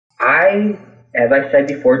as I said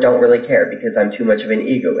before, don't really care because I'm too much of an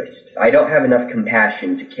egoist. I don't have enough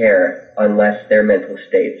compassion to care unless their mental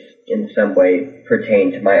states in some way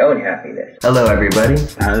pertain to my own happiness. Hello, everybody.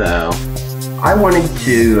 Hello. I wanted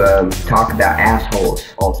to talk about assholes,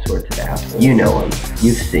 all sorts of assholes. You know them.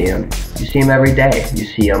 You see them. You see them every day. You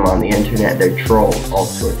see them on the internet. They're trolls, all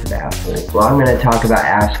sorts of assholes. Well, I'm going to talk about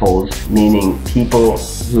assholes, meaning people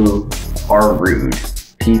who are rude,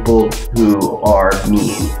 people who are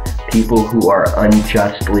mean, people who are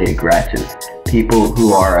unjustly aggressive, people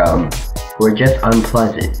who are just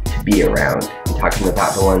unpleasant to be around. I'm talking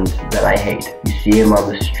about the ones that I hate. You see them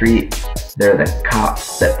on the street. They're the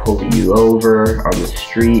cops that pull you over on the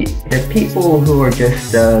street. They're people who are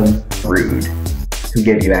just rude, who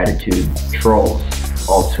give you attitude, trolls,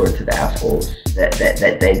 all sorts of assholes.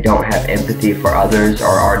 That they don't have empathy for others or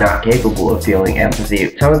are not capable of feeling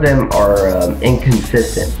empathy. Some of them are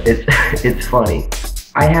inconsistent. It's funny.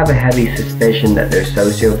 I have a heavy suspicion that they're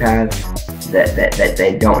sociopaths, that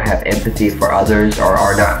they don't have empathy for others or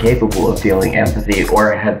are not capable of feeling empathy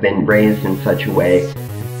or have been raised in such a way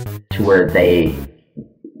to where they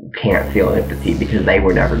can't feel empathy because they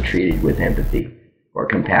were never treated with empathy or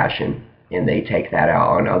compassion, and they take that out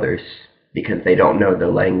on others because they don't know the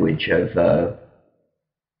language of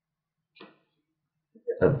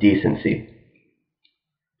decency.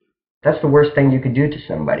 That's the worst thing you could do to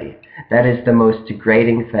somebody. That is the most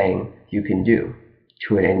degrading thing you can do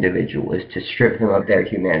to an individual, is to strip them of their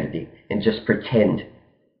humanity and just pretend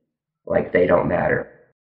like they don't matter.